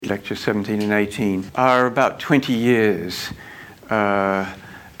lectures 17 and 18, are about 20 years, a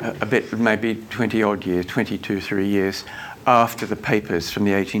bit, maybe 20 odd years, 22, 3 years after the papers from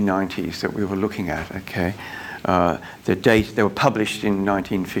the 1890s that we were looking at, okay? The date, they were published in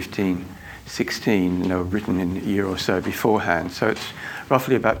 1915, 16, and they were written in a year or so beforehand. So it's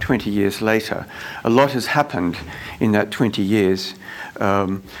roughly about 20 years later. A lot has happened in that 20 years,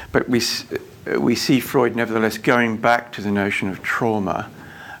 but we see Freud nevertheless going back to the notion of trauma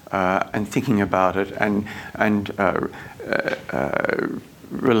and thinking about it and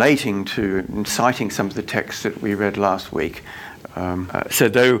relating to and citing some of the texts that we read last week. So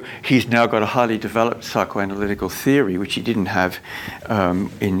though he's now got a highly developed psychoanalytical theory, which he didn't have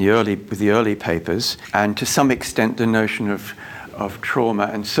with the early papers, and to some extent the notion of trauma,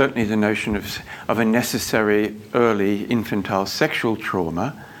 and certainly the notion of a necessary early infantile sexual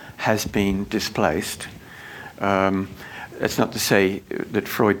trauma has been displaced. That's not to say that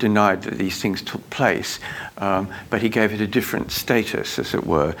Freud denied that these things took place, but he gave it a different status, as it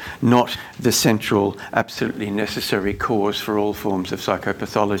were, not the central, absolutely necessary cause for all forms of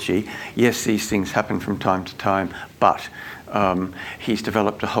psychopathology. Yes, these things happen from time to time, but he's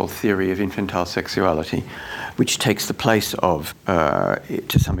developed a whole theory of infantile sexuality, which takes the place of,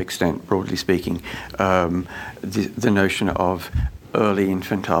 to some extent, broadly speaking, the notion of early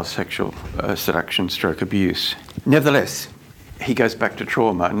infantile sexual seduction stroke abuse. Nevertheless, he goes back to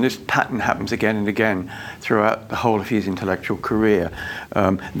trauma, and this pattern happens again and again throughout the whole of his intellectual career.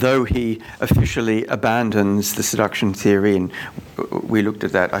 Though he officially abandons the seduction theory, and we looked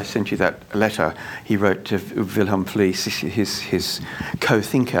at that, I sent you that letter he wrote to Wilhelm Fliess, his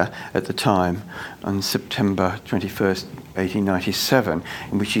co-thinker at the time, on September 21st, 1897,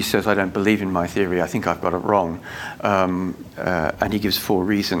 in which he says, I don't believe in my theory, I think I've got it wrong. And he gives 4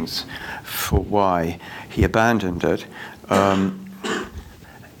 reasons for why he abandoned it.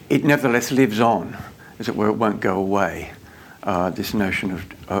 It nevertheless lives on, as it were, it won't go away. This notion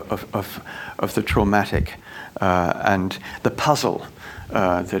of the traumatic and the puzzle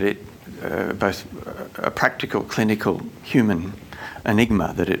that it, both a practical, clinical, human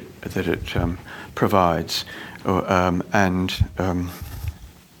enigma that it provides, and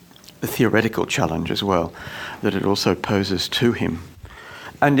the theoretical challenge as well that it also poses to him.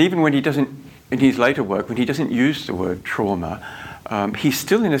 And even when he doesn't, in his later work, when he doesn't use the word trauma, he's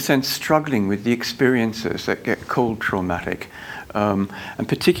still in a sense struggling with the experiences that get called traumatic, and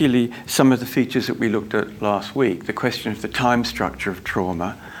particularly some of the features that we looked at last week, the question of the time structure of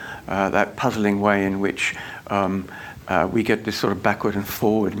trauma, that puzzling way in which we get this sort of backward and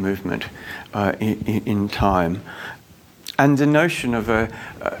forward movement in time, and the notion of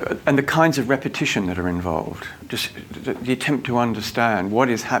and the kinds of repetition that are involved, just the attempt to understand what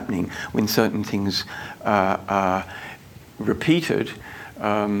is happening when certain things are repeated,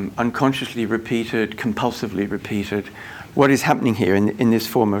 unconsciously repeated, compulsively repeated. What is happening here in this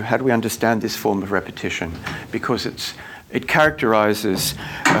form of, how do we understand this form of repetition? Because it characterizes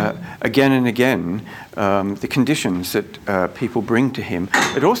again and again the conditions that people bring to him.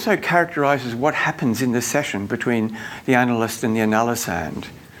 It also characterizes what happens in the session between the analyst and the analysand.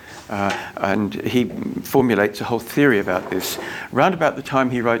 And he formulates a whole theory about this. Round about the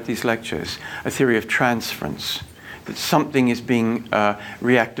time he wrote these lectures, a theory of transference, that something is being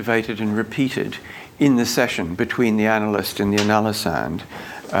reactivated and repeated in the session between the analyst and the analysand.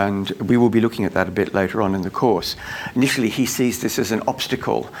 And we will be looking at that a bit later on in the course. Initially, he sees this as an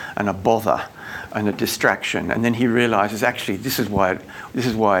obstacle and a bother and a distraction, and then he realizes, actually, this is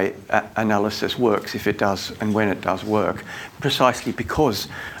why analysis works, if it does and when it does work, precisely because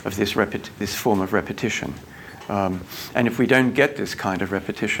of this form of repetition. And if we don't get this kind of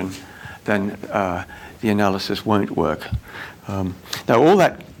repetition, then the analysis won't work. Now, all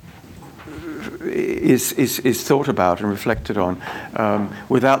that is thought about and reflected on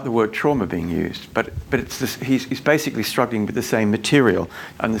without the word trauma being used, but it's this, he's basically struggling with the same material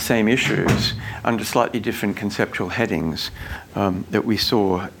and the same issues under slightly different conceptual headings that we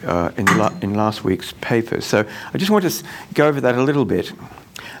saw in last week's papers. So I just want to go over that a little bit,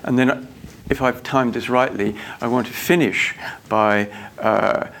 and then, if I've timed this rightly, I want to finish by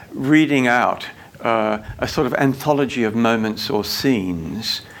reading out a sort of anthology of moments or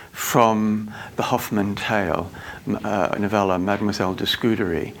scenes from the Hoffmann tale, novella Mademoiselle de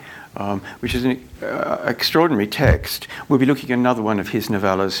Scudéry, which is an extraordinary text. We'll be looking at another one of his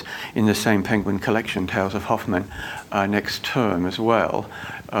novellas in the same Penguin collection, Tales of Hoffmann, next term as well.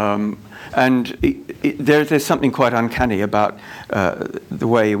 And there's something quite uncanny about the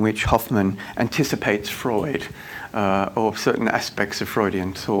way in which Hoffmann anticipates Freud or certain aspects of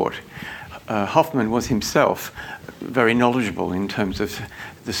Freudian thought. Hoffmann was himself very knowledgeable in terms of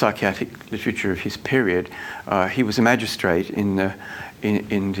the psychiatric literature of his period. He was a magistrate in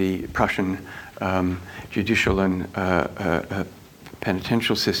the Prussian judicial and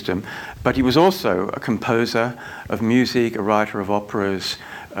penitential system, but he was also a composer of music, a writer of operas,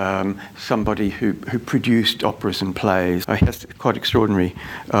 somebody who produced operas and plays. He has a quite extraordinary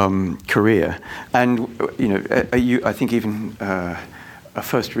career, and I think even a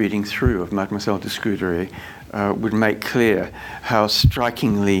first reading through of Mademoiselle de Scudéry would make clear how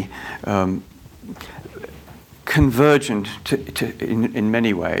strikingly convergent in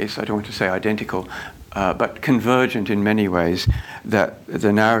many ways. I don't want to say identical, but convergent in many ways, that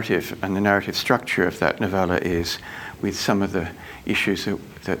the narrative and the narrative structure of that novella is with some of the issues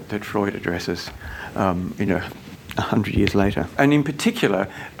that Freud addresses, 100 years later. And in particular,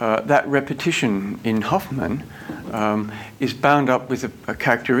 that repetition in Hoffmann is bound up with a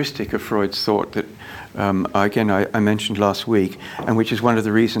characteristic of Freud's thought that, I mentioned last week, and which is one of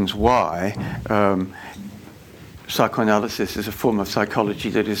the reasons why psychoanalysis is a form of psychology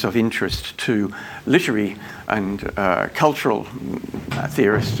that is of interest to literary and cultural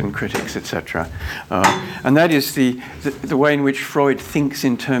theorists and critics, etc. And that is the way in which Freud thinks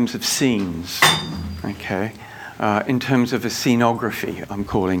in terms of scenes, okay? In terms of a scenography,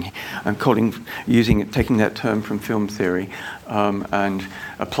 taking that term from film theory and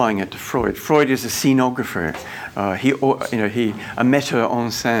applying it to Freud. Freud is a scenographer. He a metteur en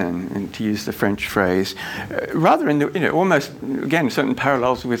scène, to use the French phrase, rather in the almost again certain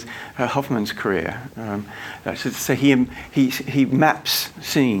parallels with Hoffmann's career. So he maps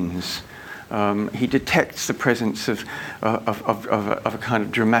scenes. He detects the presence of a kind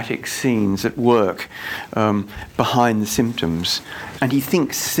of dramatic scenes at work behind the symptoms, and he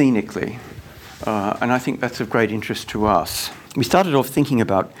thinks scenically, and I think that's of great interest to us. We started off thinking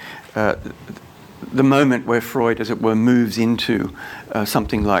about the moment where Freud, as it were, moves into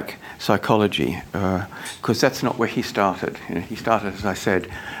something like psychology, because that's not where he started. He started, as I said,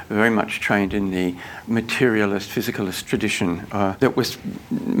 very much trained in the materialist, physicalist tradition that was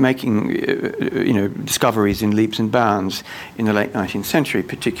making, discoveries in leaps and bounds in the late 19th century,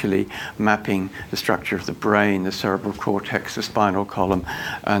 particularly mapping the structure of the brain, the cerebral cortex, the spinal column,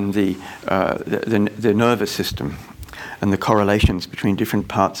 and the nervous system, and the correlations between different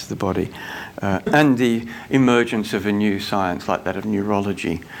parts of the body, and the emergence of a new science like that of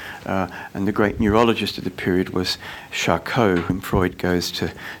neurology. And the great neurologist of the period was Charcot, whom Freud goes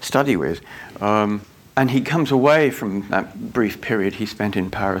to study with. And he comes away from that brief period he spent in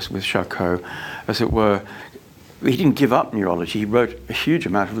Paris with Charcot, as it were. He didn't give up neurology. He wrote a huge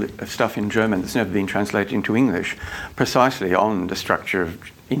amount of stuff in German that's never been translated into English, precisely on the structure of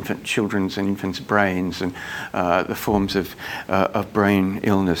children's and infants' brains and the forms of brain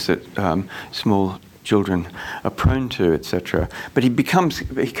illness that small children are prone to, etc. But he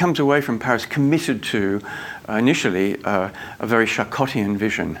comes away from Paris committed to initially a very Charcotian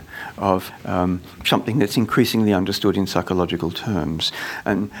vision of something that's increasingly understood in psychological terms.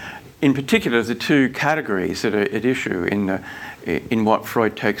 And in particular, the two categories that are at issue in what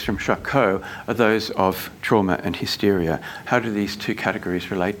Freud takes from Charcot are those of trauma and hysteria. How do these two categories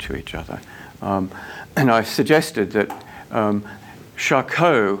relate to each other? And I've suggested that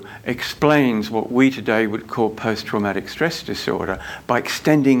Charcot explains what we today would call post-traumatic stress disorder by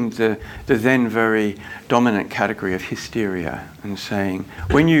extending the then very dominant category of hysteria and saying,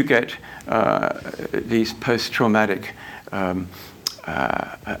 when you get these post-traumatic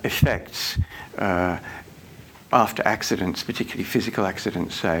effects after accidents, particularly physical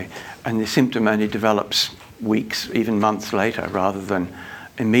accidents, say, and the symptom only develops weeks, even months later, rather than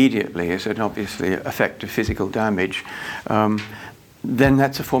immediately as an obviously effect of physical damage, then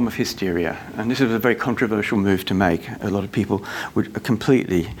that's a form of hysteria. And this is a very controversial move to make. A lot of people would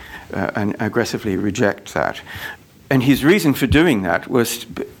completely and aggressively reject that. And his reason for doing that was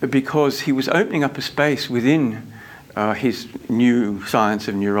because he was opening up a space within his new science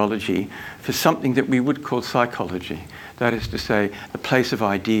of neurology for something that we would call psychology. That is to say, the place of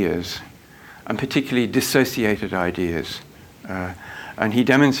ideas, and particularly dissociated ideas. And he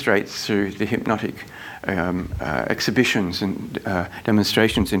demonstrates through the hypnotic exhibitions and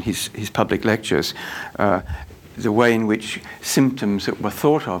demonstrations in his public lectures the way in which symptoms that were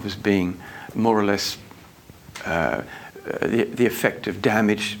thought of as being more or less the effect of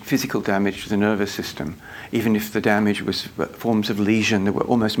damage, physical damage to the nervous system, even if the damage was forms of lesion that were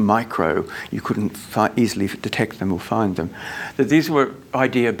almost micro, you couldn't easily detect them or find them, that these were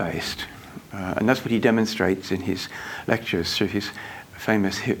idea-based. And that's what he demonstrates in his lectures through his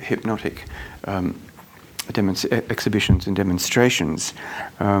famous hypnotic exhibitions and demonstrations.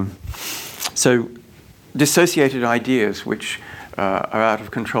 So dissociated ideas which are out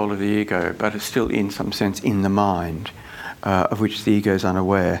of control of the ego, but are still in some sense in the mind, of which the ego is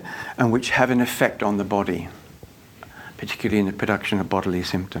unaware, and which have an effect on the body, particularly in the production of bodily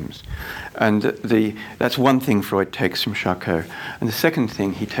symptoms. And that's one thing Freud takes from Charcot. And the second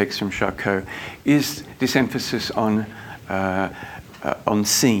thing he takes from Charcot is this emphasis on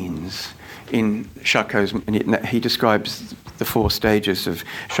scenes. In Charcot's, he describes the 4 stages of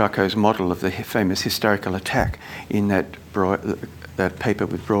Charcot's model of the famous hysterical attack in that paper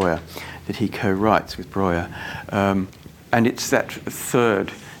with Breuer that he co-writes with Breuer. And it's that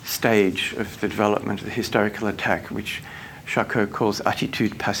third stage of the development of the hysterical attack, which Charcot calls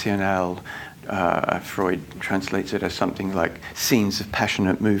attitude passionnelle. Freud translates it as something like scenes of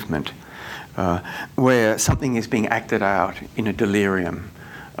passionate movement, where something is being acted out in a delirium.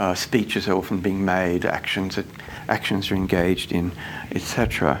 Speeches are often being made, actions are engaged in,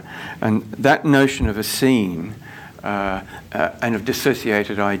 etc. And that notion of a scene and of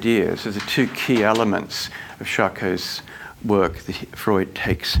dissociated ideas are the 2 key elements of Charcot's work that Freud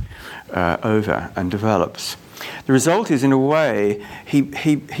takes over and develops. The result is, in a way, he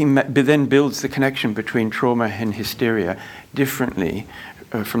then builds the connection between trauma and hysteria differently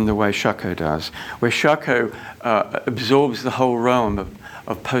from the way Charcot does, where Charcot absorbs the whole realm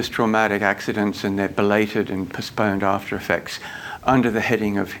of post-traumatic accidents and their belated and postponed after effects under the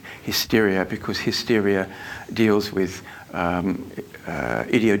heading of hysteria, because hysteria deals with the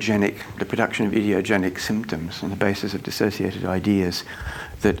production of idiogenic symptoms on the basis of dissociated ideas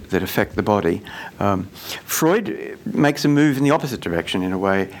that affect the body. Freud makes a move in the opposite direction, in a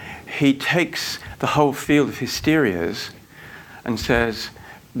way. He takes the whole field of hysterias and says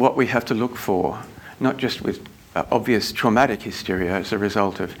what we have to look for, not just with obvious traumatic hysteria as a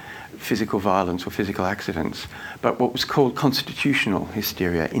result of physical violence or physical accidents, but what was called constitutional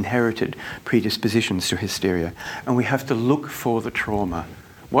hysteria, inherited predispositions to hysteria. And we have to look for the trauma.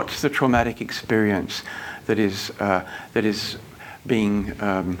 What's the traumatic experience that is being,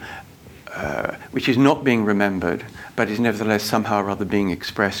 which is not being remembered, but is nevertheless somehow or other being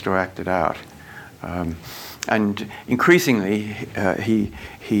expressed or acted out? And increasingly,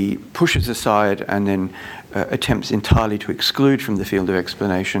 he pushes aside and then attempts entirely to exclude from the field of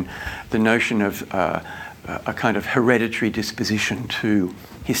explanation the notion of a kind of hereditary disposition to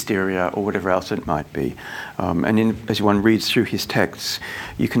hysteria or whatever else it might be. And as one reads through his texts,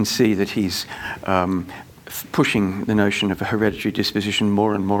 you can see that he's pushing the notion of a hereditary disposition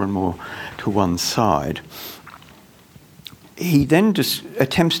more and more and more to one side. He then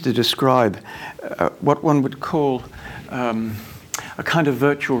attempts to describe what one would call a kind of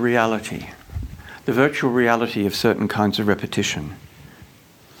virtual reality, the virtual reality of certain kinds of repetition.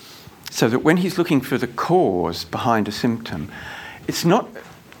 So that when he's looking for the cause behind a symptom, it's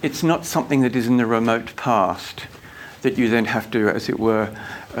not something that is in the remote past that you then have to, as it were,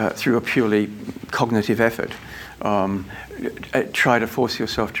 through a purely cognitive effort, try to force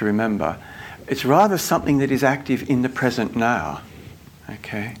yourself to remember. It's rather something that is active in the present now.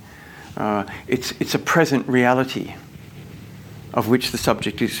 Okay, it's a present reality of which the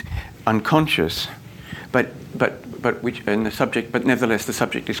subject is unconscious, but nevertheless the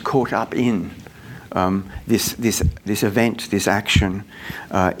subject is caught up in this event, this action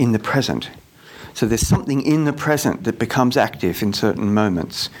in the present. So there's something in the present that becomes active in certain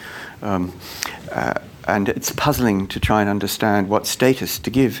moments. And it's puzzling to try and understand what status to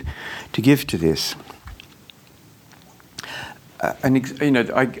give to this.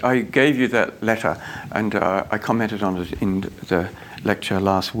 I gave you that letter, and I commented on it in the lecture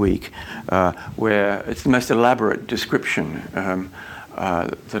last week, where it's the most elaborate description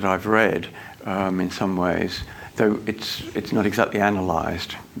that I've read in some ways, though it's not exactly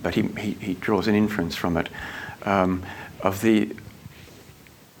analysed, but he draws an inference from it, of the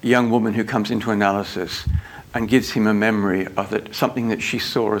young woman who comes into analysis and gives him a memory of something that she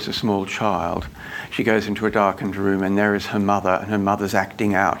saw as a small child. She goes into a darkened room, and there is her mother, and her mother's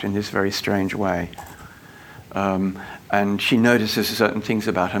acting out in this very strange way. And she notices certain things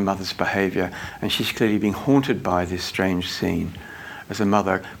about her mother's behaviour, and she's clearly being haunted by this strange scene as her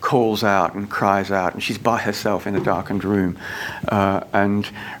mother calls out and cries out, and she's by herself in a darkened room. And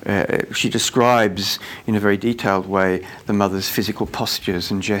she describes in a very detailed way the mother's physical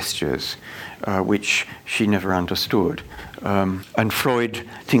postures and gestures, which she never understood. And Freud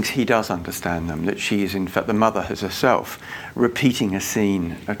thinks he does understand them, that she is in fact, the mother has herself repeating a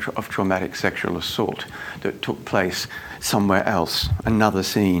scene of traumatic sexual assault that took place somewhere else, another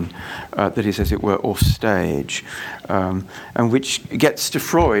scene that is, as it were, off stage, and which gets to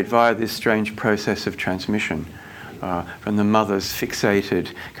Freud via this strange process of transmission, from the mother's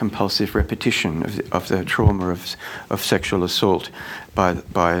fixated, compulsive repetition of the trauma of sexual assault by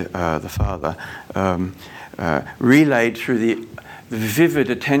the father, relayed through the vivid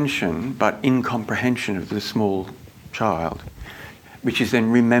attention but incomprehension of the small child, which is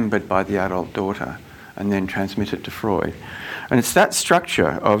then remembered by the adult daughter and then transmitted to Freud. And it's that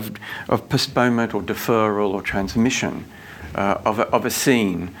structure of postponement or deferral or transmission of a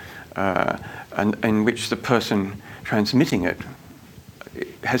scene and in which the person transmitting it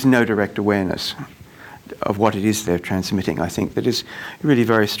has no direct awareness of what it is they're transmitting, I think, that is really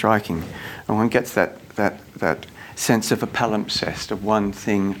very striking. And one gets that sense of a palimpsest, of one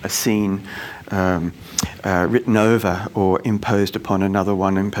thing, a scene, written over or imposed upon another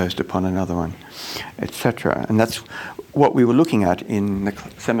one, etc. And that's what we were looking at in the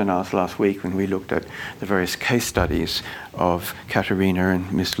seminars last week when we looked at the various case studies of Katerina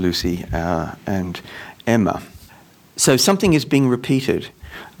and Miss Lucy and Emma. So something is being repeated,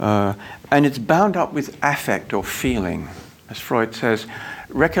 and it's bound up with affect or feeling. As Freud says,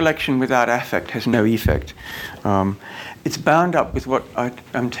 recollection without affect has no effect. It's bound up with what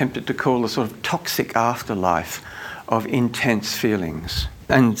I'm tempted to call a sort of toxic afterlife of intense feelings.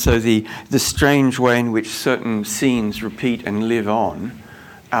 And so the strange way in which certain scenes repeat and live on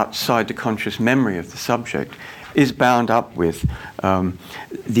outside the conscious memory of the subject is bound up with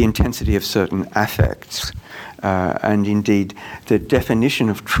the intensity of certain affects. And indeed, the definition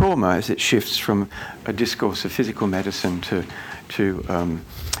of trauma as it shifts from a discourse of physical medicine to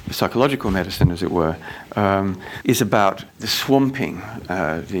psychological medicine, as it were, is about the swamping,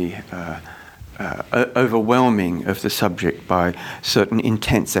 the overwhelming of the subject by certain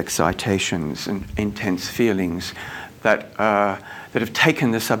intense excitations and intense feelings that have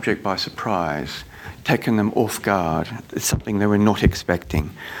taken the subject by surprise, taken them off guard. It's something they were not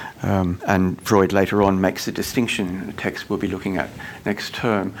expecting. And Freud later on makes a distinction, a text we'll be looking at next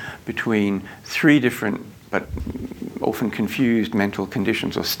term, between three different but often confused mental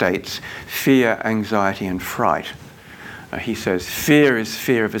conditions or states: fear, anxiety, and fright. He says fear is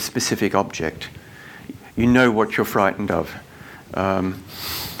fear of a specific object. You know what you're frightened of.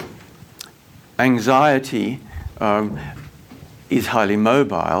 Anxiety is highly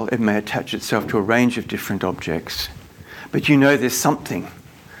mobile. It may attach itself to a range of different objects, but you know there's something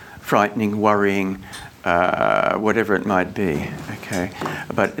frightening, worrying, whatever it might be. Okay,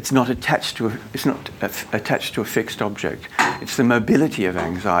 but it's not attached to a fixed object. It's the mobility of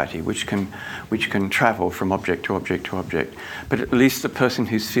anxiety which can travel from object to object to object. But at least the person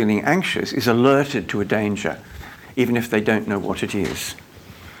who's feeling anxious is alerted to a danger, even if they don't know what it is.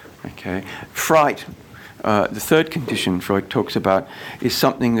 Okay, fright. The third condition Freud talks about is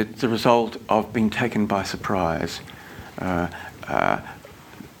something that's the result of being taken by surprise,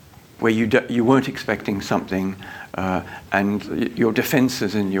 where you weren't expecting something, and your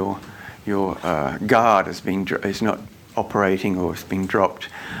defences and your guard is not operating or is being dropped,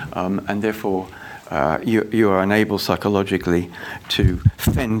 and therefore you are unable psychologically to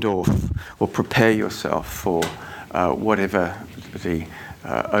fend off or prepare yourself for whatever the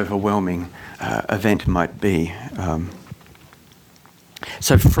overwhelming event might be.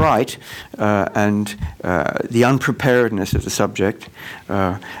 So fright and the unpreparedness of the subject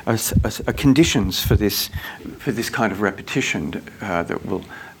are conditions for this kind of repetition that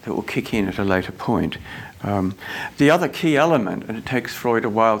will kick in at a later point. The other key element, and it takes Freud a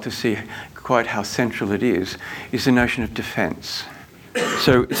while to see quite how central it is the notion of defense.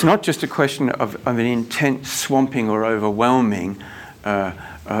 So it's not just a question of an intense swamping or overwhelming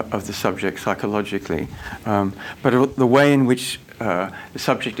of the subject psychologically, but the way in which the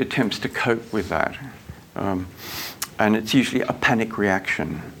subject attempts to cope with that. And it's usually a panic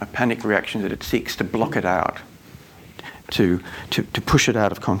reaction that it seeks to block it out, to push it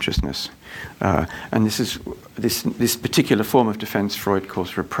out of consciousness. And this particular form of defense Freud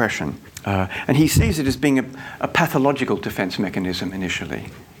calls repression. And he sees it as being a pathological defense mechanism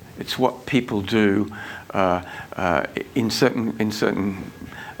initially. It's what people do in certain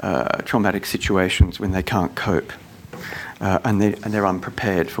traumatic situations when they can't cope. And they're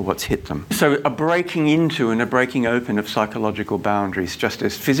unprepared for what's hit them. So a breaking into and a breaking open of psychological boundaries, just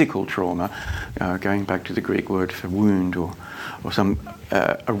as physical trauma, going back to the Greek word for wound or some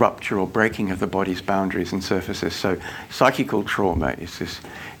a rupture or breaking of the body's boundaries and surfaces. So psychical trauma is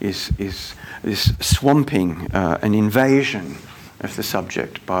this swamping, an invasion of the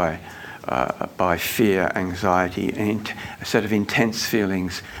subject by fear, anxiety, and a set of intense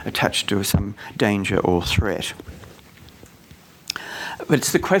feelings attached to some danger or threat. But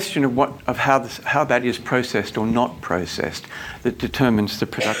it's the question of how that is processed or not processed that determines the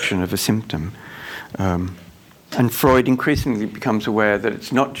production of a symptom. And Freud increasingly becomes aware that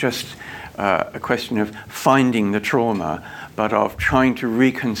it's not just a question of finding the trauma, but of trying to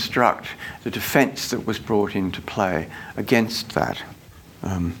reconstruct the defense that was brought into play against that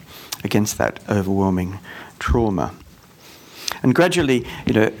overwhelming trauma. And gradually,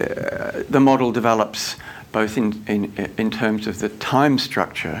 the model develops both in terms of the time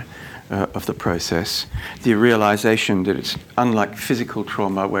structure of the process, the realization that it's unlike physical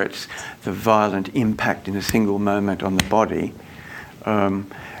trauma, where it's the violent impact in a single moment on the body,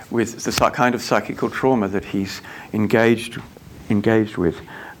 with the kind of psychical trauma that he's engaged with.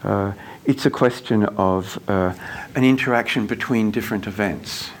 It's a question of an interaction between different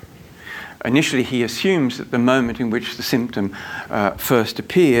events. Initially, he assumes that the moment in which the symptom first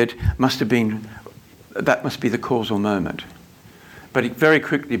appeared must be the causal moment. But he very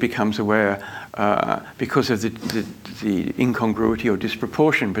quickly becomes aware, because of the incongruity or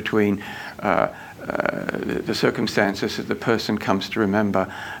disproportion between the circumstances that the person comes to remember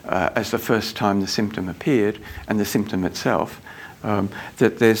as the first time the symptom appeared and the symptom itself,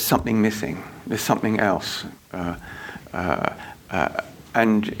 that there's something missing, there's something else.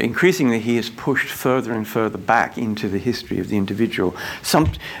 And increasingly he is pushed further and further back into the history of the individual. So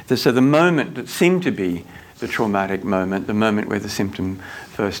the moment that seemed to be the traumatic moment, the moment where the symptom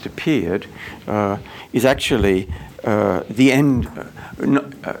first appeared, is actually the end,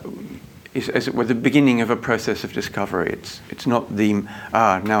 is, as it were, the beginning of a process of discovery. It's not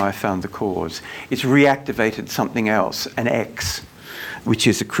now I found the cause. It's reactivated something else, an X, which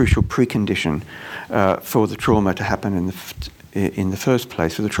is a crucial precondition for the trauma to happen in the first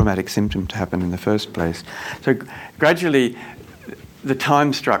place, for the traumatic symptom to happen in the first place. So gradually, the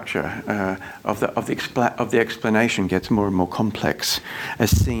time structure of the explanation gets more and more complex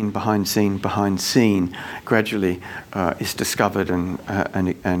as scene behind scene behind scene gradually is discovered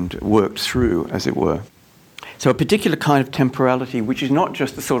and worked through, as it were. So a particular kind of temporality, which is not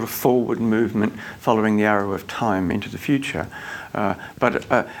just the sort of forward movement following the arrow of time into the future,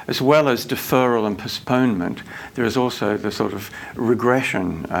 but as well as deferral and postponement, there is also the sort of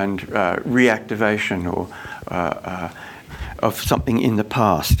regression and reactivation of something in the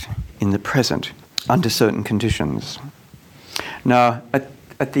past, in the present, under certain conditions. Now,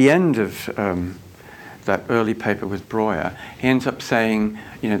 at the end of that early paper with Breuer, he ends up saying,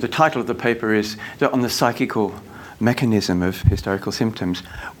 the title of the paper is On the Psychical Mechanism of Hysterical Symptoms.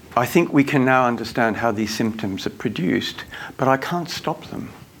 I think we can now understand how these symptoms are produced, but I can't stop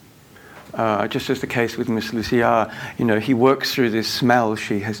them. Just as the case with Miss Lucia, he works through this smell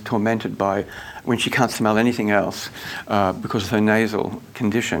she has tormented by when she can't smell anything else because of her nasal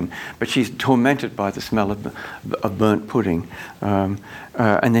condition, but she's tormented by the smell of burnt pudding.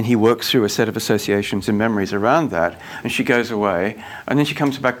 And then he works through a set of associations and memories around that, and she goes away, and then she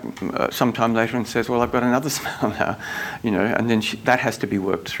comes back sometime later and says, well, I've got another smell now, and then that has to be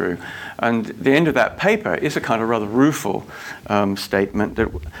worked through. And the end of that paper is a kind of rather rueful statement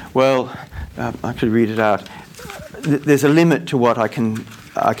that, I could read it out. There's a limit to what I can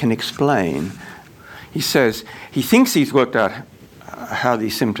explain. He says he thinks he's worked out how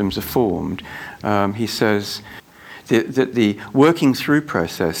these symptoms are formed. He says that the working through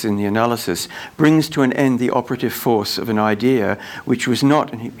process in the analysis brings to an end the operative force of an idea which was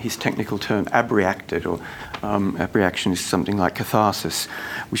not, in his technical term, abreacted, or abreaction is something like catharsis,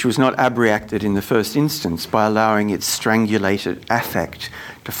 which was not abreacted in the first instance by allowing its strangulated affect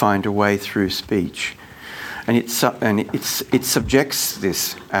to find a way through speech. And it subjects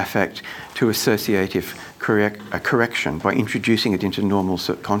this affect to associative correction by introducing it into normal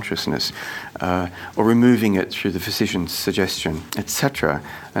consciousness or removing it through the physician's suggestion, etc.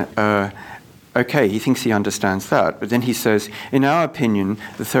 Okay, he thinks he understands that, but then he says, in our opinion,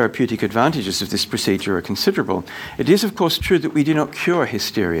 the therapeutic advantages of this procedure are considerable. It is, of course, true that we do not cure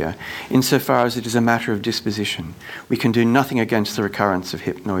hysteria, insofar as it is a matter of disposition. We can do nothing against the recurrence of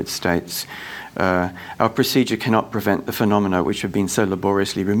hypnoid states. Our procedure cannot prevent the phenomena which have been so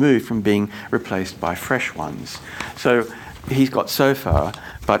laboriously removed from being replaced by fresh ones. So he's got so far,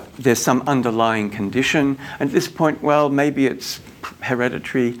 but there's some underlying condition, and at this point, maybe it's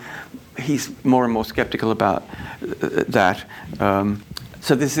hereditary. He's more and more skeptical about that.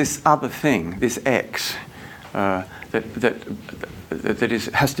 So there's this other thing, this X, that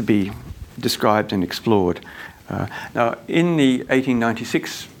has to be described and explored. Now, in the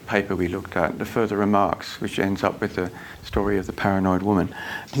 1896 paper we looked at, the further remarks, which ends up with the story of the paranoid woman,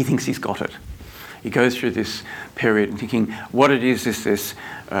 he thinks he's got it. He goes through this period and thinking, what it is this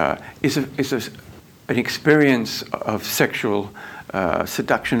an experience of sexual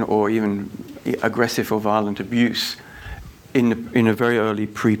seduction or even aggressive or violent abuse in a very early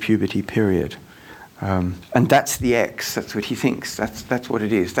pre-puberty period. And that's the X. That's what he thinks. That's what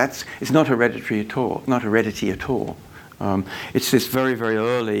it is. It's not hereditary at all. Not heredity at all. It's this very, very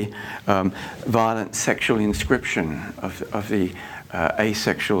early violent sexual inscription of the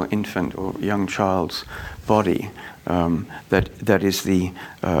asexual infant or young child's body that is the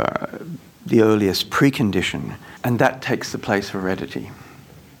earliest precondition, and that takes the place of heredity.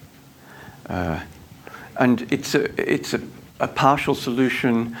 And it's a partial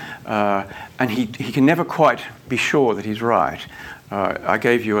solution, and he can never quite be sure that he's right. I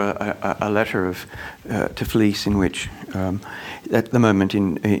gave you a letter to Felice in which, at the moment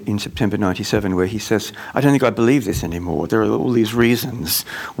in September 97, where he says, I don't think I believe this anymore. There are all these reasons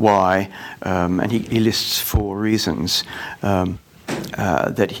why, and he lists 4 reasons that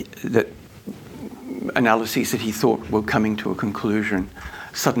analyses that he thought were coming to a conclusion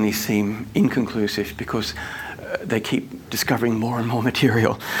suddenly seem inconclusive because they keep discovering more and more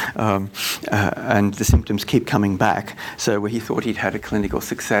material, and the symptoms keep coming back. So where he thought he'd had a clinical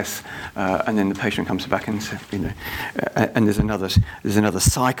success, and then the patient comes back and and there's another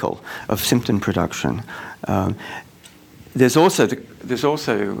cycle of symptom production. There's also,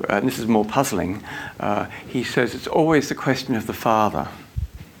 and this is more puzzling. He says it's always the question of the father.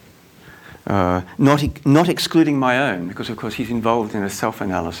 Not excluding my own, because of course he's involved in a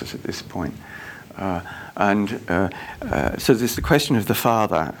self-analysis at this point. So there's the question of the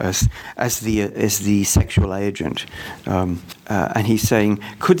father as the sexual agent, and he's saying,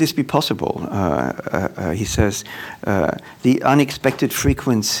 could this be possible? He says, the unexpected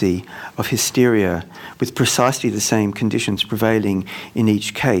frequency of hysteria with precisely the same conditions prevailing in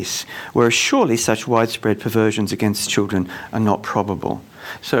each case, whereas surely such widespread perversions against children are not probable.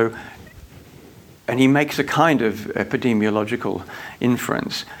 So, and he makes a kind of epidemiological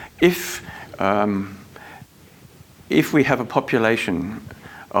inference. If we have a population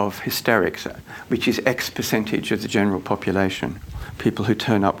of hysterics, which is X percentage of the general population, people who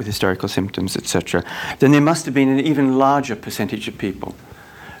turn up with hysterical symptoms, etc., then there must have been an even larger percentage of people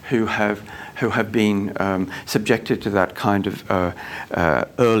who have been subjected to that kind of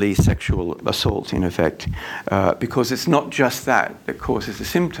early sexual assault, in effect, because it's not just that causes the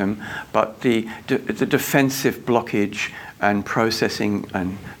symptom, but the defensive blockage and processing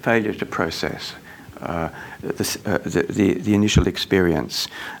and failure to process the initial experience.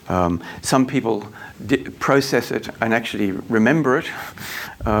 Some people process it and actually remember it,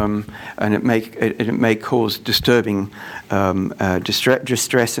 and it may cause disturbing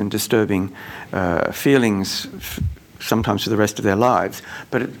distress and disturbing feelings, sometimes for the rest of their lives.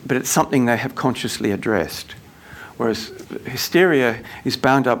 But it's something they have consciously addressed. Whereas hysteria is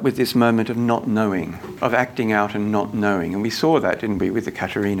bound up with this moment of not knowing, of acting out and not knowing. And we saw that, didn't we, with the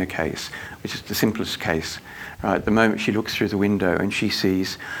Katerina case, which is the simplest case. Right? The moment she looks through the window and she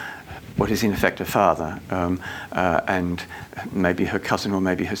sees what is in effect her father, and maybe her cousin or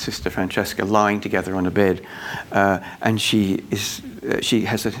maybe her sister Francesca lying together on a bed, and she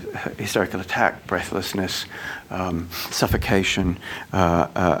has a hysterical attack, breathlessness, suffocation,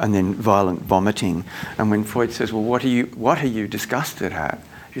 and then violent vomiting. And when Freud says, "Well, what are you disgusted at?"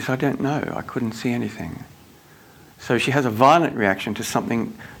 She says, "I don't know. I couldn't see anything." So she has a violent reaction to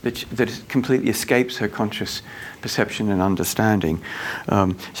something that completely escapes her conscious perception and understanding.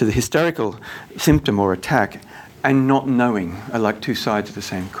 So the hysterical symptom or attack and not knowing are like two sides of the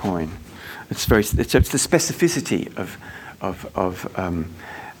same coin. It's the specificity of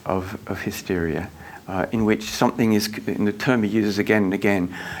hysteria, in which something is, in the term he uses again and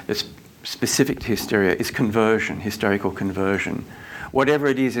again, that's specific to hysteria is conversion, hysterical conversion. Whatever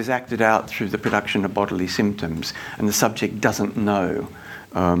it is acted out through the production of bodily symptoms, and the subject doesn't know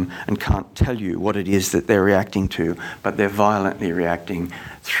and can't tell you what it is that they're reacting to, but they're violently reacting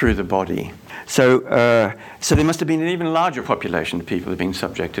through the body. So there must have been an even larger population of people who have been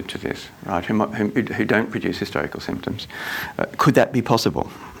subjected to this, right? Who don't produce hysterical symptoms. Could that be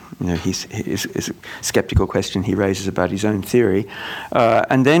possible? You know, his skeptical question he raises about his own theory,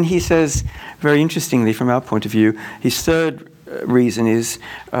 and then he says, very interestingly, from our point of view, his third reason is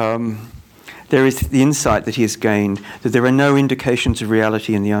there is the insight that he has gained that there are no indications of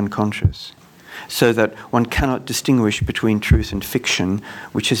reality in the unconscious, so that one cannot distinguish between truth and fiction,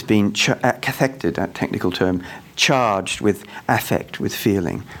 which has been cathected, that technical term, charged with affect, with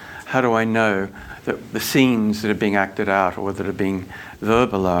feeling. How do I know that the scenes that are being acted out or that are being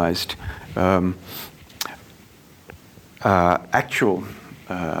verbalized actual,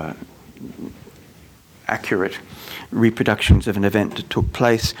 accurate reproductions of an event that took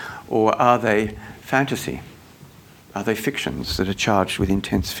place, or are they fantasy? Are they fictions that are charged with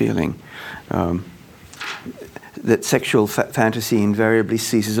intense feeling? that sexual fantasy invariably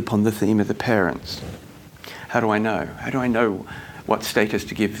seizes upon the theme of the parents. How do I know? How do I know what status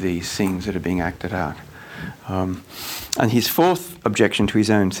to give these scenes that are being acted out? And his fourth objection to his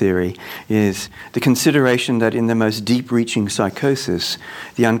own theory is the consideration that in the most deep-reaching psychosis,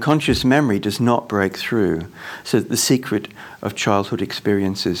 the unconscious memory does not break through, so that the secret of childhood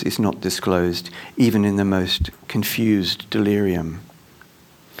experiences is not disclosed, even in the most confused delirium.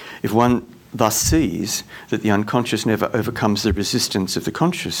 If one thus sees that the unconscious never overcomes the resistance of the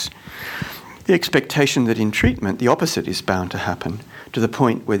conscious, the expectation that in treatment the opposite is bound to happen, to the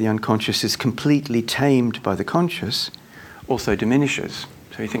point where the unconscious is completely tamed by the conscious, also diminishes.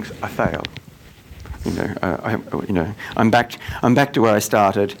 So he thinks, I failed. I'm back to where I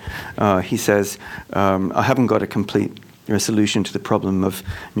started. He says, I haven't got a complete solution to the problem of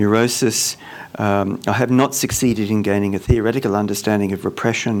neurosis. I have not succeeded in gaining a theoretical understanding of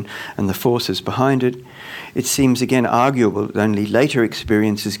repression and the forces behind it. It seems again arguable that only later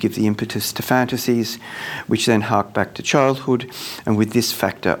experiences give the impetus to fantasies, which then hark back to childhood, and with this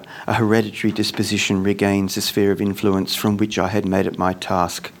factor, a hereditary disposition regains a sphere of influence from which I had made it my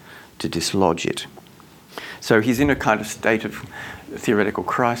task to dislodge it. So he's in a kind of state of theoretical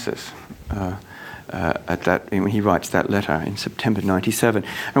crisis at that when he writes that letter in September 97.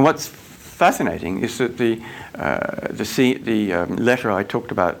 And what's fascinating is that the letter I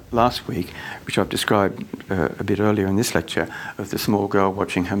talked about last week, which I've described a bit earlier in this lecture, of the small girl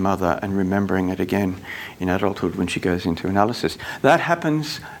watching her mother and remembering it again in adulthood when she goes into analysis, that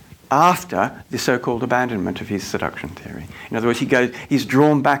happens after the so-called abandonment of his seduction theory. In other words, he's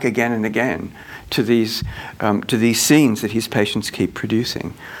drawn back again and again to these scenes that his patients keep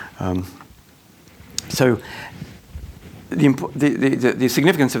producing. So the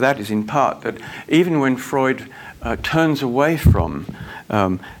significance of that is in part that even when Freud turns away from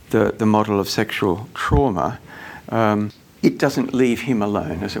the model of sexual trauma, it doesn't leave him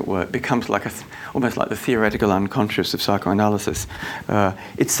alone, as it were. It becomes like almost like the theoretical unconscious of psychoanalysis.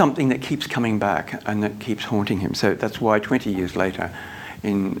 It's something that keeps coming back and that keeps haunting him. So that's why 20 years later,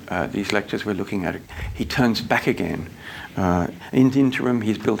 in these lectures we're looking at it, he turns back again. In the interim,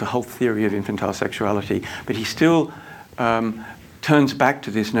 he's built a whole theory of infantile sexuality, but he still turns back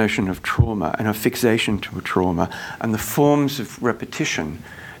to this notion of trauma and of fixation to a trauma and the forms of repetition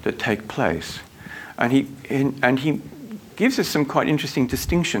that take place. And he gives us some quite interesting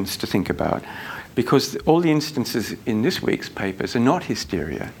distinctions to think about, because all the instances in this week's papers are not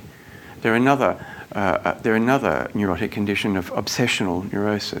hysteria. They're another neurotic condition of obsessional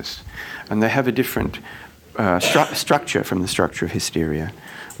neurosis, and they have a different structure from the structure of hysteria,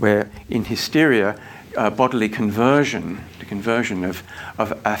 where in hysteria, bodily conversion, the conversion of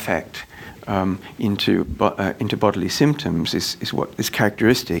affect into bodily symptoms is what is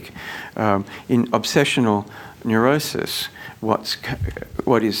characteristic. In obsessional neurosis,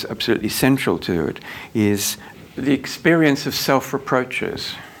 what is absolutely central to it is the experience of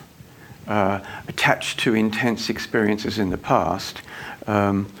self-reproaches attached to intense experiences in the past,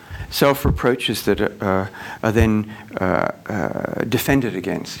 self-reproaches that are then defended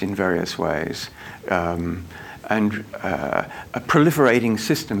against in various ways, and a proliferating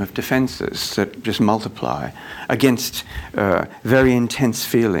system of defenses that just multiply against very intense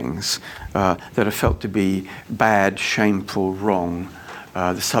feelings that are felt to be bad, shameful, wrong,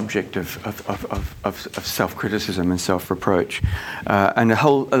 the subject of self-criticism and self-reproach, and a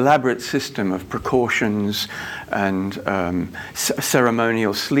whole elaborate system of precautions and sleep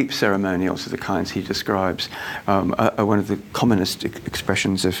ceremonials of the kinds he describes are one of the commonest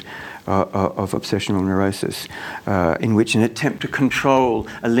expressions of obsessional neurosis, in which an attempt to control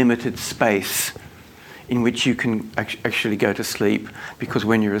a limited space in which you can actually go to sleep, because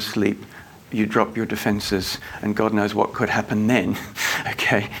when you're asleep, you drop your defenses, and God knows what could happen then.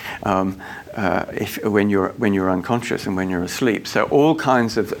 Okay, when you're unconscious and when you're asleep. So all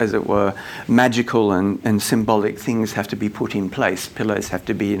kinds of, as it were, magical and symbolic things have to be put in place. Pillows have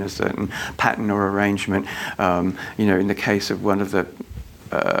to be in a certain pattern or arrangement. In the case of one of the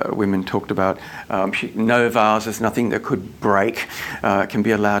women talked about no vases, nothing that could break can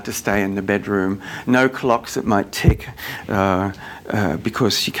be allowed to stay in the bedroom. No clocks that might tick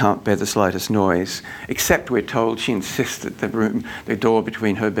because she can't bear the slightest noise. Except we're told she insists that the door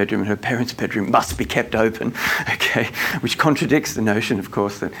between her bedroom and her parents' bedroom must be kept open. Okay, which contradicts the notion, of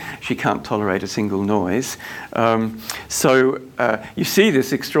course, that she can't tolerate a single noise. So you see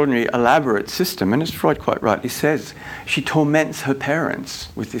this extraordinary elaborate system, and as Freud quite rightly says, she torments her parents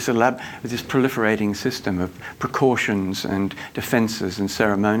with this proliferating system of precautions and defences and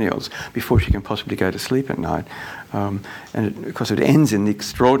ceremonials before she can possibly go to sleep at night. And of course, it it ends in the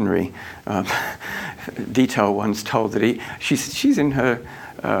extraordinary detail once told that she's in her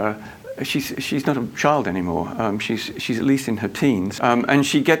she's not a child anymore. She's at least in her teens, and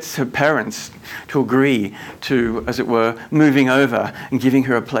she gets her parents to agree to, as it were, moving over and giving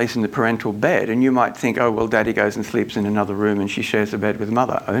her a place in the parental bed. And you might think, oh well, Daddy goes and sleeps in another room, and she shares the bed with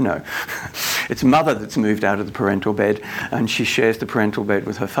Mother. Oh no, it's Mother that's moved out of the parental bed, and she shares the parental bed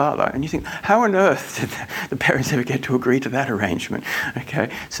with her father. And you think, how on earth did the parents ever get to agree to that arrangement? Okay,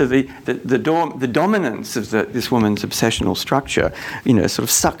 so the dominance of this woman's obsessional structure, sort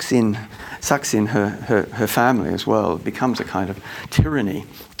of sucks in her family as well. It becomes a kind of tyranny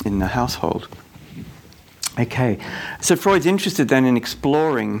in the household. Okay, so Freud's interested then in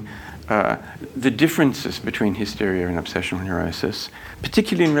exploring the differences between hysteria and obsessional neurosis,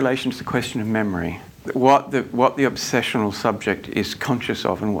 particularly in relation to the question of memory. What the obsessional subject is conscious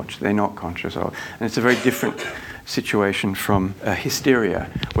of and what they're not conscious of. And it's a very different situation from hysteria,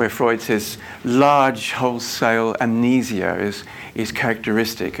 where Freud says large wholesale amnesia is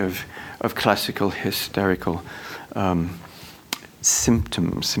characteristic of classical hysterical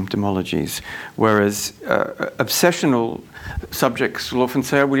symptomologies, whereas obsessional subjects will often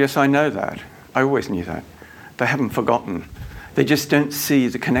say, oh, well, yes, I know that. I always knew that. They haven't forgotten. They just don't see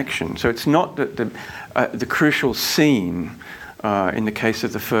the connection. So it's not that the crucial scene in the case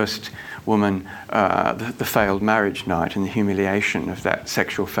of the first woman, the failed marriage night and the humiliation of that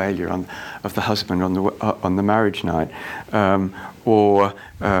sexual failure of the husband on the marriage night, or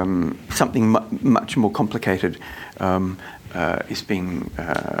something much more complicated is being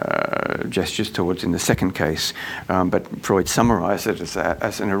gestures towards in the second case, but Freud summarised it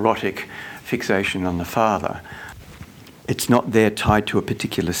as an erotic fixation on the father. It's not there tied to a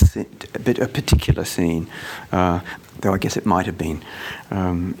particular scene, though I guess it might have been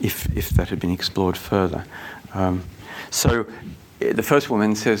if that had been explored further. So the first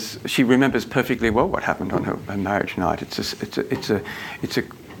woman says she remembers perfectly well what happened on her marriage night. It's a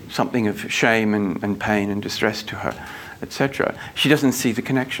something of shame and pain and distress to her, etc. She doesn't see the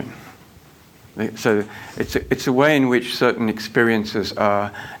connection. So it's a way in which certain experiences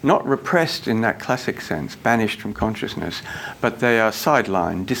are not repressed in that classic sense, banished from consciousness, but they are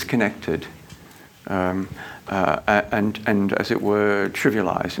sidelined, disconnected, and as it were,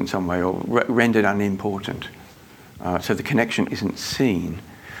 trivialized in some way or rendered unimportant. So the connection isn't seen.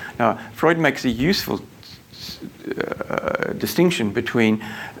 Now, Freud makes a useful distinction between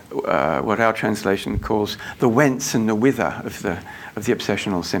what our translation calls the whence and the whither of the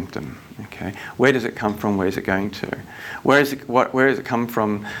obsessional symptom. Okay, where does it come from? Where is it going to? Where has it come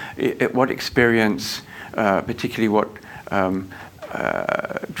from? What experience, particularly what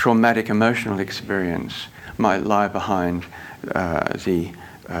traumatic emotional experience, might lie behind the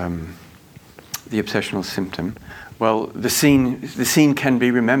obsessional symptom? Well, the scene can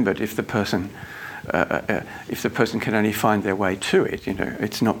be remembered if the person can only find their way to it.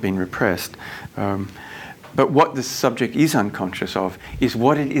 It's not been repressed. But what the subject is unconscious of is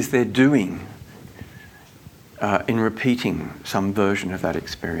what it is they're doing in repeating some version of that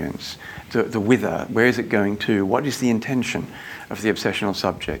experience. The whither, where is it going to? What is the intention of the obsessional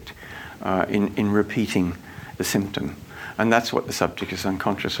subject in repeating the symptom? And that's what the subject is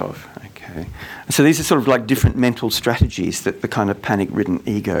unconscious of. Okay. So these are sort of like different mental strategies that the kind of panic-ridden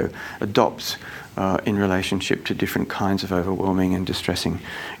ego adopts in relationship to different kinds of overwhelming and distressing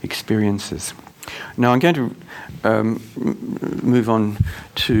experiences. Now I'm going to move on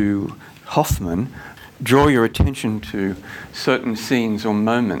to Hoffman, draw your attention to certain scenes or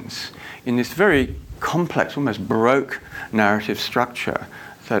moments in this very complex, almost Baroque narrative structure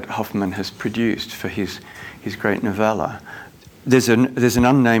that Hoffman has produced for his great novella. There's an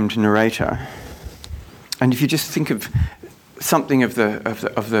unnamed narrator, and if you just think of something of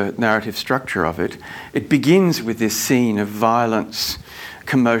the narrative structure of it, it begins with this scene of violence,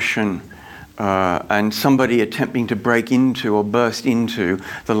 commotion, and somebody attempting to break into or burst into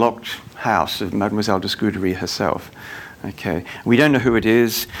the locked house of Mademoiselle de Scudéry herself. Okay, we don't know who it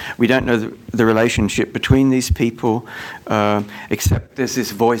is. We don't know the relationship between these people, except there's this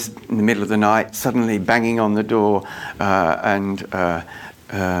voice in the middle of the night suddenly banging on the door, and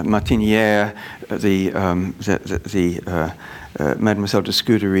Martinière, the Mademoiselle de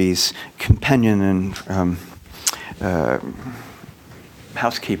Scudéry's companion and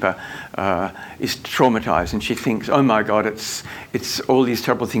housekeeper, is traumatized, and she thinks, oh my God, it's all these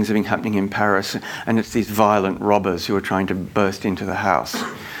terrible things have been happening in Paris, and it's these violent robbers who are trying to burst into the house.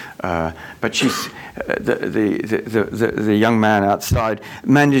 But she's the young man outside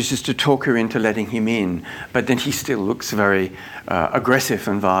manages to talk her into letting him in, but then he still looks very aggressive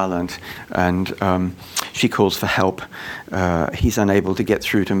and violent, and she calls for help. He's unable to get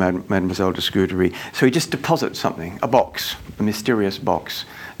through to Mademoiselle de Scudéry, so he just deposits something, a box, a mysterious box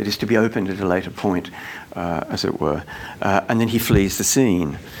that is to be opened at a later point, as it were, and then he flees the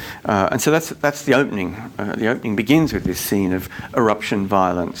scene. And so that's the opening. The opening begins with this scene of eruption,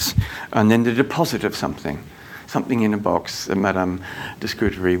 violence, and then the deposit of something in a box that Madame de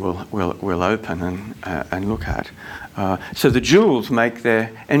Scudéry will open and look at. So the jewels make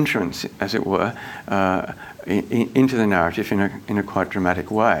their entrance, as it were, into the narrative in a quite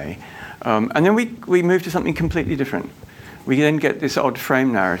dramatic way. And then we move to something completely different. We then get this odd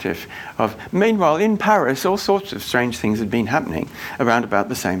frame narrative of, meanwhile, in Paris, all sorts of strange things had been happening around about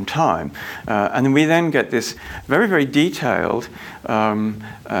the same time. And then we then get this very, very detailed,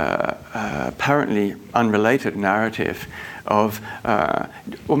 apparently unrelated narrative of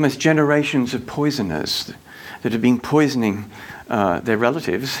almost generations of poisoners that have been poisoning their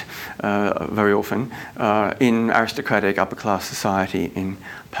relatives, very often, in aristocratic upper-class society in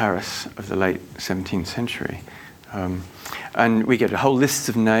Paris of the late 17th century. And we get a whole list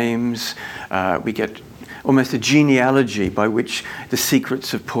of names. We get almost a genealogy by which the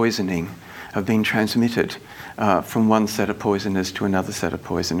secrets of poisoning have been transmitted from one set of poisoners to another set of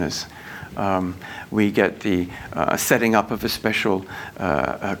poisoners. We get the setting up of a special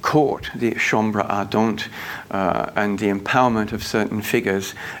court, the chambre ardente, and the empowerment of certain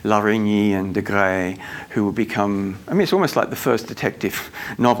figures, Larigny and de Grey, who will become, it's almost like the first detective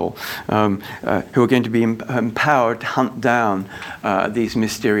novel, who are going to be empowered to hunt down these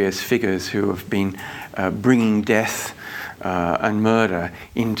mysterious figures who have been bringing death and murder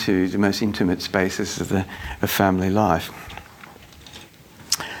into the most intimate spaces of family life.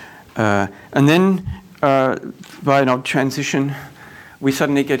 And then, by an odd transition, we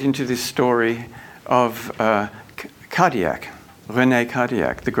suddenly get into this story of Cardillac, René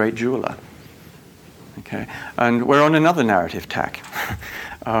Cardillac, the great jeweler. Okay, and we're on another narrative tack.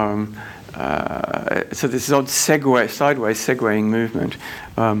 So this is odd sideways segueing movement,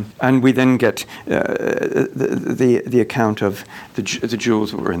 and we then get the account of the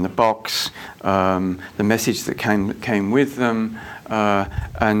jewels that were in the box, the message that came with them,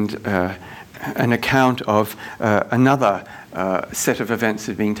 and an account of another set of events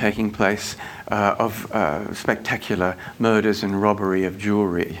that have been taking place of spectacular murders and robbery of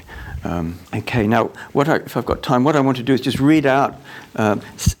jewelry. Okay, now if I've got time, what I want to do is just read out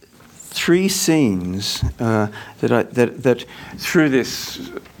three scenes that through this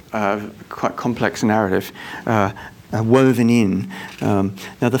quite complex narrative are woven in.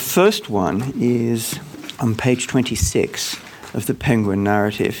 Now the first one is on page 26 of the Penguin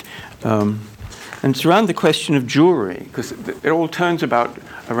narrative, and it's around the question of jewelry, because it all turns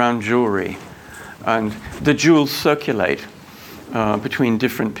around jewelry, and the jewels circulate between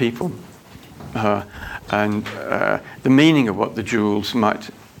different people, and the meaning of what the jewels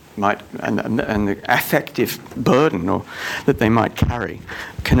might and the affective burden that they might carry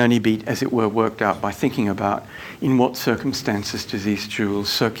can only be, as it were, worked out by thinking about in what circumstances do these jewels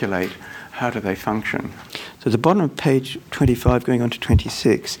circulate, how do they function. So the bottom of page 25 going on to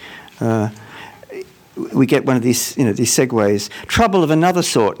 26, we get one of these segues. Trouble of another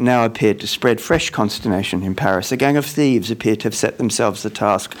sort now appeared to spread fresh consternation in Paris. A gang of thieves appeared to have set themselves the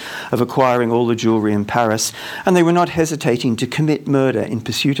task of acquiring all the jewellery in Paris, and they were not hesitating to commit murder in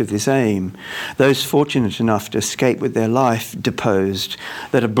pursuit of this aim. Those fortunate enough to escape with their life deposed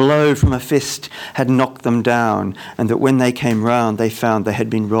that a blow from a fist had knocked them down, and that when they came round they found they had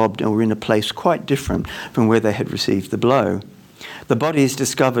been robbed and were in a place quite different from where they had received the blow. The bodies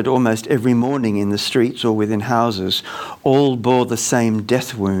discovered almost every morning in the streets or within houses all bore the same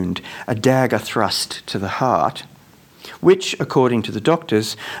death wound, a dagger thrust to the heart, which, according to the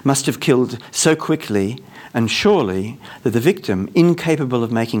doctors, must have killed so quickly and surely that the victim, incapable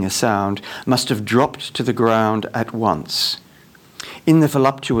of making a sound, must have dropped to the ground at once. In the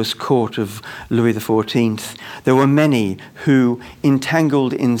voluptuous court of Louis XIV, there were many who,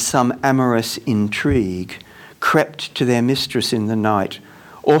 entangled in some amorous intrigue, crept to their mistress in the night,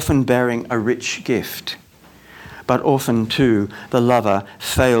 often bearing a rich gift. But often, too, the lover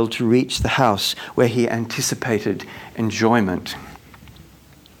failed to reach the house where he anticipated enjoyment.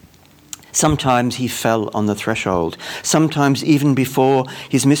 Sometimes he fell on the threshold, sometimes even before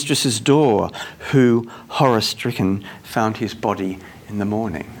his mistress's door, who, horror-stricken, found his body in the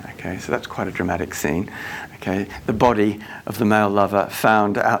morning. Okay, so that's quite a dramatic scene. Okay, the body of the male lover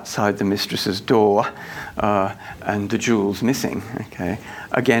found outside the mistress's door, and the jewels missing. Okay,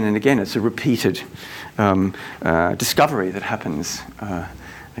 again and again, it's a repeated discovery that happens.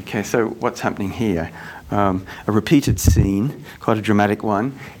 Okay, so what's happening here? A repeated scene, quite a dramatic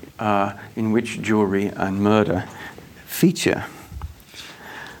one, in which jewelry and murder feature.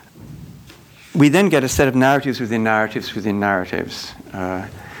 We then get a set of narratives within narratives within narratives.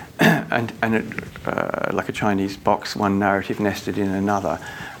 And like a Chinese box, one narrative nested in another.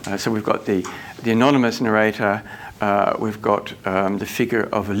 So we've got the anonymous narrator, we've got the figure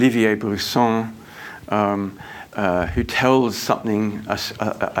of Olivier Brisson, who tells something,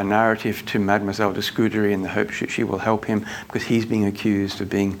 a narrative to Mademoiselle de Scudéry in the hope she will help him because he's being accused of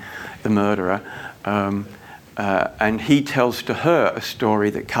being the murderer. And he tells to her a story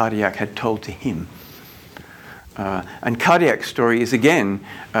that Cardillac had told to him. And Cardillac's story is again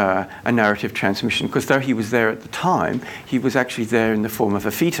a narrative transmission, because though he was there at the time, he was actually there in the form of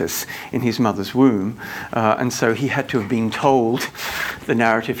a fetus in his mother's womb, and so he had to have been told the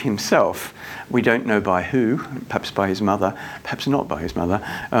narrative himself. We don't know by who, perhaps by his mother, perhaps not by his mother,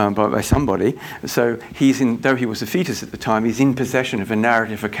 but by somebody. So though he was a fetus at the time, he's in possession of a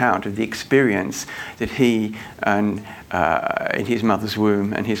narrative account of the experience that he and in his mother's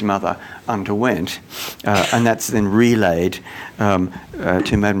womb and his mother underwent. And that's then relayed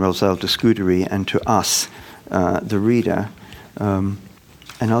to Mademoiselle de Scudéry and to us, the reader. And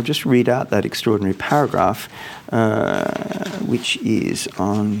I'll just read out that extraordinary paragraph, which is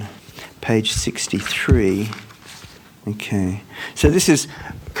on page 63. Okay. So this is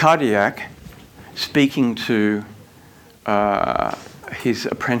Cardillac speaking to his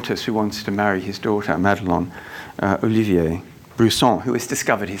apprentice who wants to marry his daughter, Madelon, Olivier Brisson, who has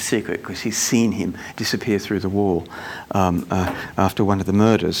discovered his secret because he's seen him disappear through the wall after one of the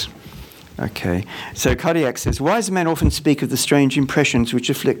murders. Okay, so Cardillac says, wise men often speak of the strange impressions which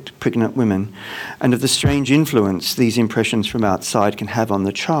afflict pregnant women and of the strange influence these impressions from outside can have on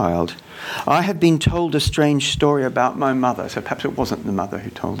the child. I have been told a strange story about my mother, so perhaps it wasn't the mother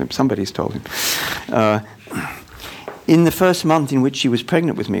who told him, somebody's told him. In the first month in which she was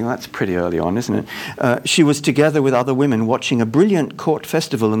pregnant with me, well, that's pretty early on, isn't it? She was together with other women watching a brilliant court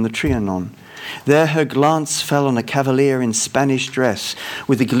festival in the Trianon. There her glance fell on a cavalier in Spanish dress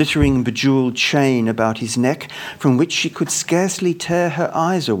with a glittering bejewelled chain about his neck from which she could scarcely tear her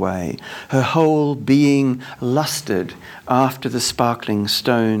eyes away. Her whole being lusted after the sparkling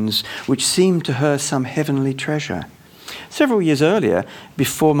stones, which seemed to her some heavenly treasure. Several years earlier,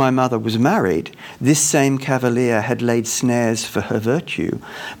 before my mother was married, this same cavalier had laid snares for her virtue,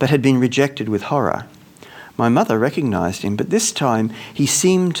 but had been rejected with horror. My mother recognized him, but this time he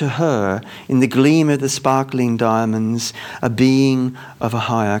seemed to her, in the gleam of the sparkling diamonds, a being of a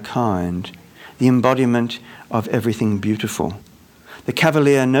higher kind, the embodiment of everything beautiful. The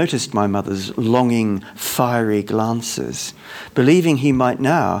cavalier noticed my mother's longing, fiery glances. Believing he might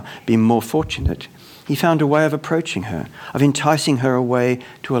now be more fortunate, he found a way of approaching her, of enticing her away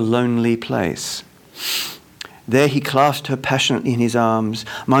to a lonely place. There he clasped her passionately in his arms.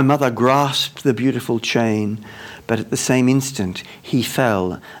 My mother grasped the beautiful chain, but at the same instant he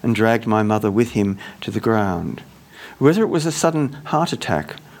fell and dragged my mother with him to the ground. Whether it was a sudden heart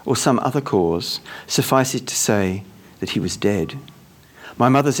attack or some other cause, suffice it to say that he was dead. My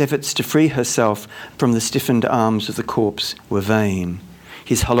mother's efforts to free herself from the stiffened arms of the corpse were vain.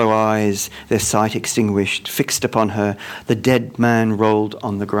 His hollow eyes, their sight extinguished, fixed upon her, the dead man rolled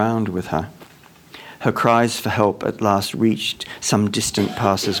on the ground with her. Her cries for help at last reached some distant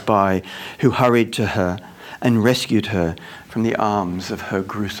passers-by who hurried to her and rescued her from the arms of her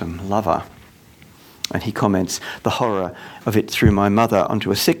gruesome lover. And he comments, the horror of it threw my mother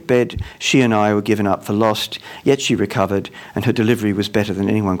onto a sickbed. She and I were given up for lost, yet she recovered, and her delivery was better than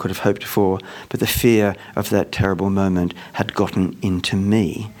anyone could have hoped for. But the fear of that terrible moment had gotten into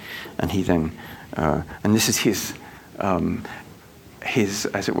me. And he then, and this is his,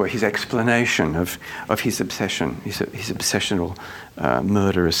 as it were, his explanation of his obsession, his obsessional,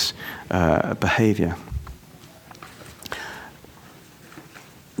 murderous behavior.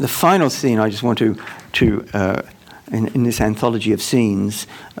 The final scene I just want to in this anthology of scenes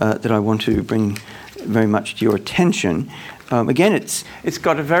that I want to bring very much to your attention. Again, it's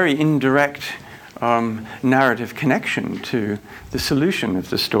got a very indirect narrative connection to the solution of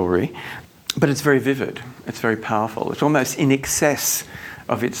the story, but it's very vivid. It's very powerful. It's almost in excess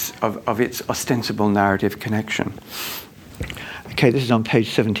of its ostensible narrative connection. Okay, this is on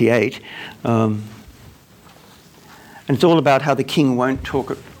page 78. And it's all about how the king won't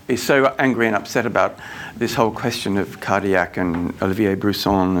talk is so angry and upset about this whole question of cardiac and Olivier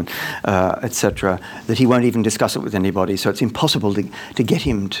Brousson, and, etc., that he won't even discuss it with anybody. So it's impossible to get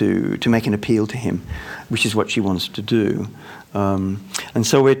him to make an appeal to him, which is what she wants to do. And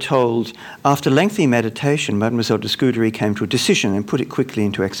so we're told, after lengthy meditation, Mademoiselle de Scudéry came to a decision and put it quickly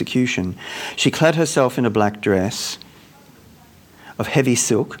into execution. She clad herself in a black dress of heavy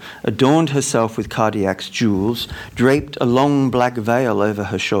silk, adorned herself with Cardiac's jewels, draped a long black veil over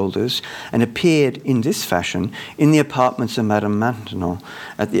her shoulders, and appeared in this fashion in the apartments of Madame Maintenon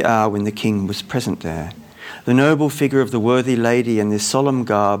at the hour when the king was present there. The noble figure of the worthy lady in this solemn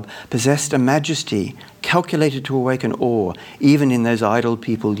garb possessed a majesty calculated to awaken awe, even in those idle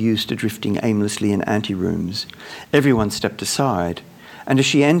people used to drifting aimlessly in anterooms. Everyone stepped aside, and as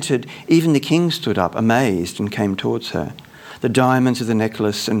she entered, even the king stood up, amazed, and came towards her. The diamonds of the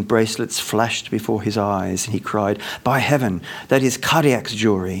necklace and bracelets flashed before his eyes, and he cried, "By heaven, that is Cardiac's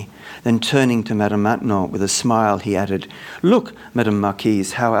jewelry." Then turning to Madame Maintenon with a smile, he added, "Look, Madame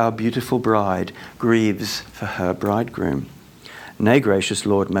Marquise, how our beautiful bride grieves for her bridegroom." "Nay, gracious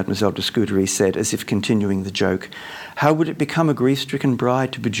lord," Mademoiselle de Scudéry said, as if continuing the joke, "how would it become a grief-stricken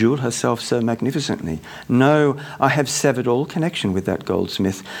bride to bejewel herself so magnificently? No, I have severed all connection with that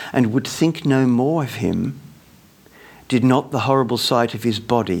goldsmith, and would think no more of him, did not the horrible sight of his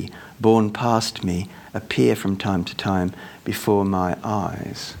body, borne past me, appear from time to time before my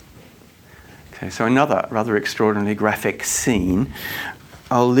eyes." Okay, so another rather extraordinarily graphic scene.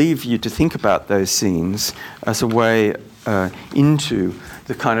 I'll leave you to think about those scenes as a way into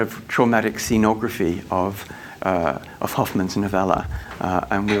the kind of traumatic scenography of Hoffmann's novella,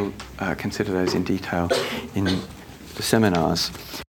 and we'll consider those in detail in the seminars.